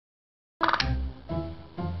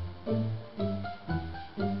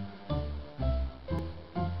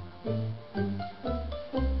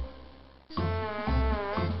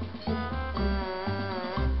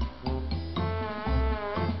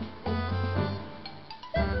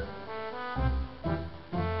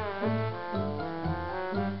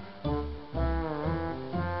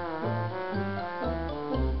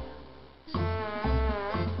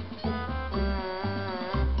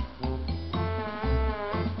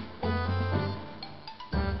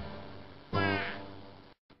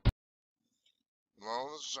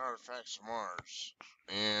is Artifacts of Mars,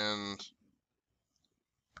 and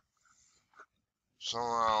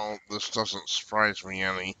somehow this doesn't surprise me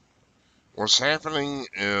any. What's happening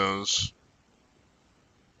is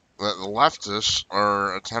that the leftists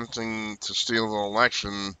are attempting to steal the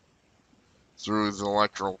election through the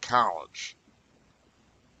Electoral College.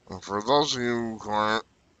 And for those of you who aren't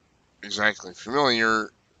exactly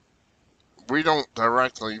familiar, we don't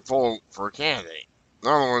directly vote for a candidate. In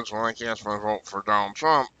other words, when I cast my vote for Donald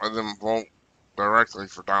Trump, I didn't vote directly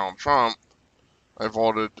for Donald Trump. I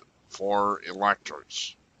voted for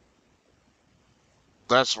electors.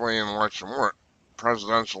 That's the way an election works.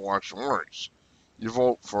 Presidential election works. You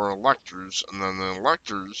vote for electors, and then the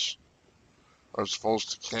electors are supposed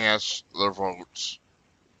to cast their votes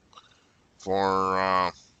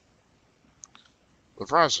for the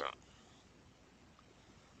president.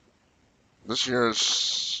 This year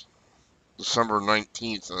is December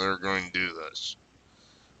 19th, and they're going to do this.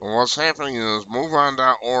 And what's happening is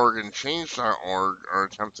MoveOn.org and Change.org are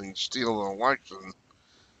attempting to steal the election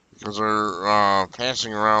because they're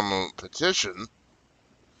passing around the petition,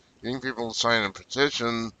 getting people to sign a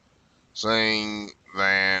petition saying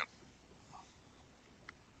that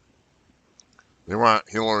they want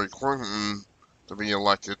Hillary Clinton to be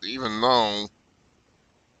elected, even though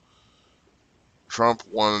Trump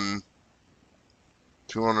won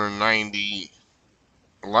 290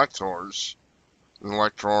 electors in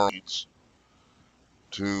electoral seats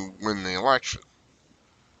to win the election.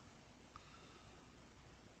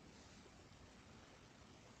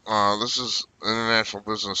 This is International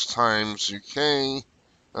Business Times UK. I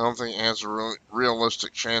don't think it has a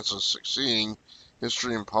realistic chance of succeeding.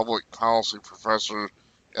 History and public policy professor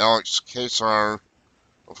Alex Kesar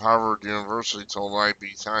of Harvard University told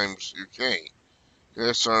IB Times UK.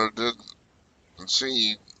 Kesar did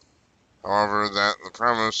concede, however, that the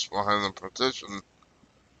premise behind the petition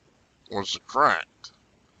was correct.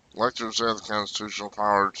 Electors have the constitutional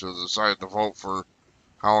power to decide to vote for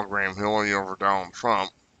hologram Hillary over Donald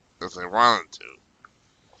Trump if they wanted to.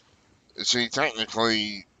 You see,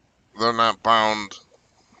 technically, they're not bound.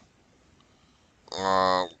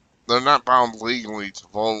 They're not bound legally to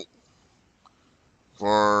vote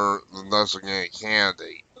for the designated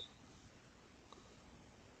candidate.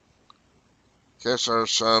 Kesar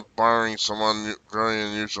said, barring some very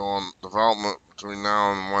unusual development between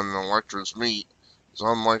now and when the electors meet, it's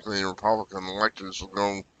unlikely Republican electors will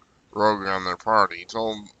go rogue on their party. He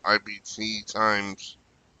told IBT Times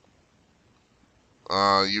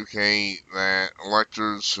UK that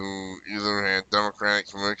electors who either had Democratic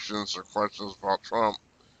convictions or questions about Trump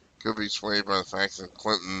could be swayed by the fact that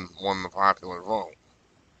Clinton won the popular vote.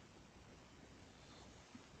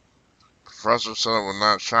 The professor said it would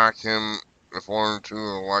not shock him if one or two of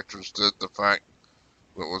the electors did the fact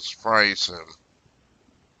that would surprise him.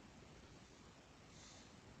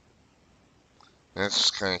 That's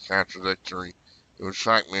just kind of contradictory. It would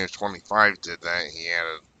shock me if 25 did that, he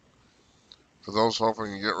added. For those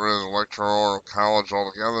hoping to get rid of the Electoral College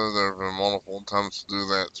altogether, there have been multiple attempts to do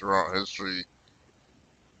that throughout history.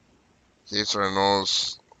 Kesar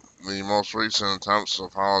knows the most recent attempts to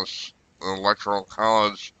abolish the Electoral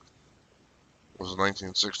College was the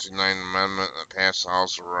 1969 amendment that passed the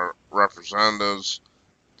House of Representatives.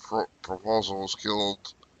 Proposal was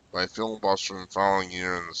killed by filibuster the following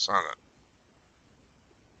year in the Senate.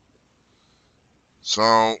 So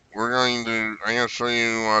I'm going to show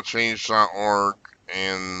you change.org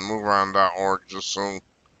and moveon.org just so you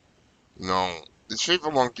know these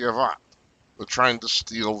people don't give up. They're trying to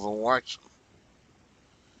steal the election.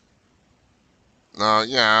 Now,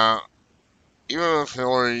 yeah, even if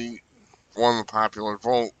Hillary won the popular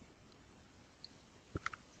vote,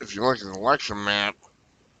 if you look at the election map,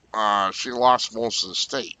 she lost most of the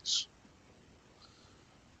states.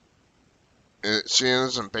 She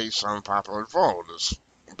isn't based on popular vote. It's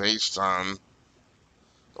based on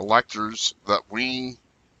electors that we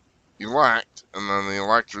elect, and then the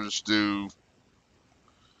electors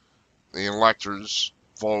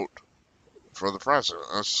vote for the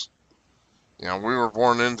president. We were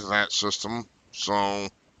born into that system, so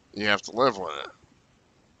you have to live with it.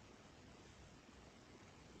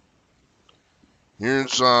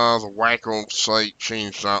 Here's the wacko site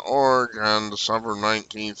change.org. On December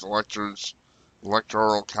 19th,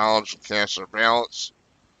 Electoral College will cast their ballots.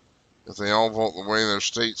 If they all vote the way their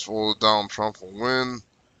states voted, Donald Trump will win.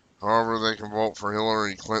 However, they can vote for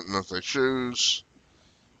Hillary Clinton if they choose.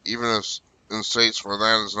 Even if in states where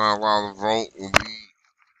that is not allowed, the vote will be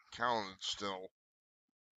counted still.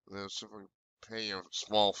 They'll simply pay a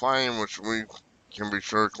small fine, which we can be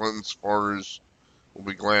sure Clinton supporters will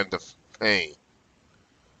be glad to pay.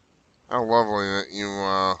 How lovely that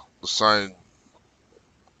you decide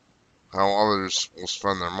how others will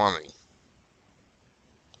spend their money.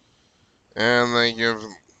 And they give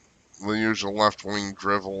the usual left-wing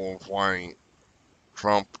drivel of why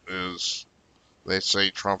Trump is, they say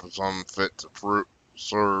Trump is unfit to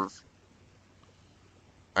serve.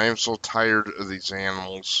 I am so tired of these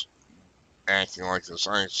animals acting like this.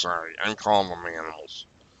 I'm sorry. I'm calling them animals.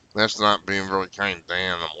 That's not being very kind to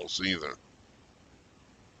animals either.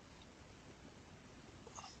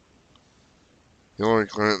 Hillary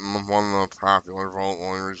Clinton won the popular vote. The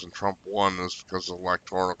only reason Trump won is because of the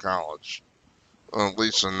Electoral College. Well, at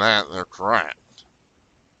least in that, they're correct.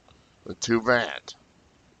 But too bad.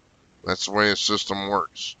 That's the way the system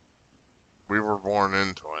works. We were born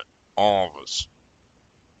into it. All of us.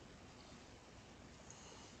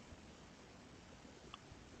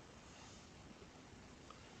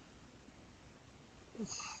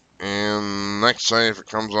 And next site, if it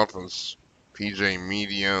comes up, is PJ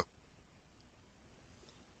Media.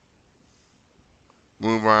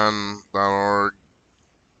 MoveOn.org.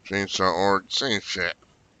 Change.org. Same shit.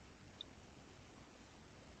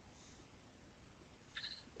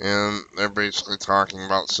 And they're basically talking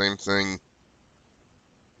about the same thing.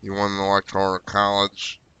 You won the Electoral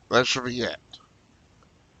College. That should be it.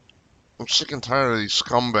 I'm sick and tired of these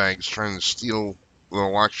scumbags trying to steal the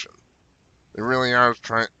election. They really are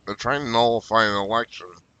they're trying to nullify the election.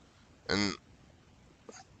 And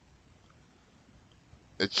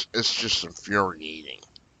it's just infuriating.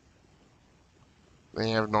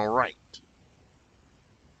 They have no right.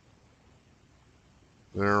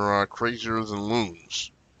 They're crazier than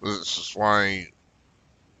loons. This is why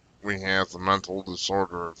we have the mental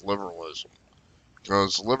disorder of liberalism.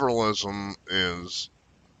 Because liberalism is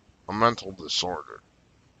a mental disorder.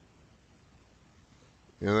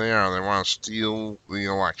 Here they are. They want to steal the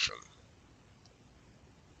election.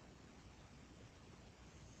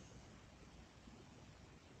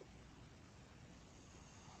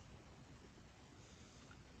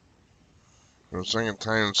 For the second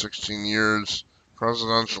time in 16 years,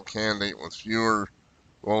 presidential candidate with fewer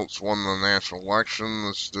votes won the national election.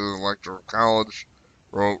 This is due to the Electoral College,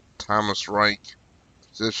 wrote Thomas Reich,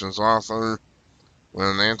 petition's author. When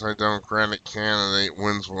an anti-democratic candidate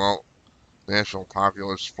wins without national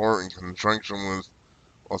popular support in conjunction with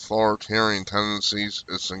authoritarian tendencies,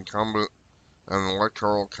 it's incumbent on the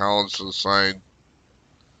Electoral College to decide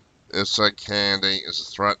if said candidate is a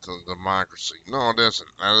threat to democracy. No, it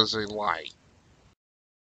isn't. That is a lie.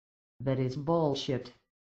 That is bullshit.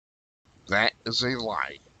 That is a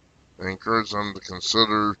lie. I encourage them to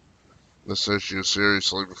consider this issue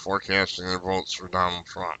seriously before casting their votes for Donald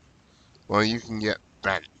Trump. Well, you can get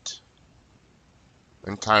bent.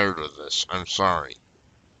 I'm tired of this. I'm sorry.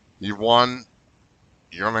 You won.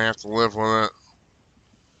 You're gonna have to live with it.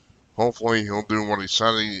 Hopefully he'll do what he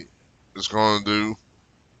said he is going to do.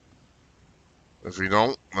 If he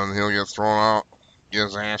don't, then he'll get thrown out, get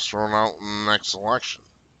his ass thrown out in the next election.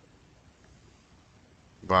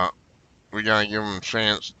 But we gotta give him a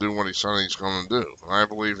chance to do what he said he's going to do. And I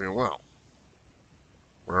believe he will.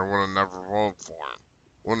 Or I would have never voted for him.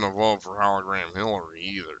 Wouldn't have voted for hologram Hillary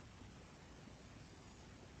either.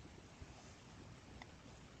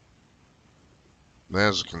 That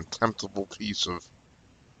is a contemptible piece of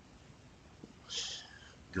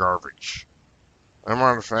garbage. I'm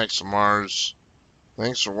Artifacts of Mars.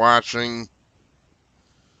 Thanks for watching.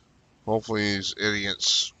 Hopefully these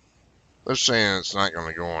idiots, they're saying it's not going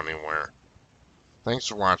to go anywhere. Thanks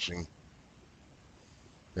for watching.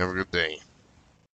 Have a good day.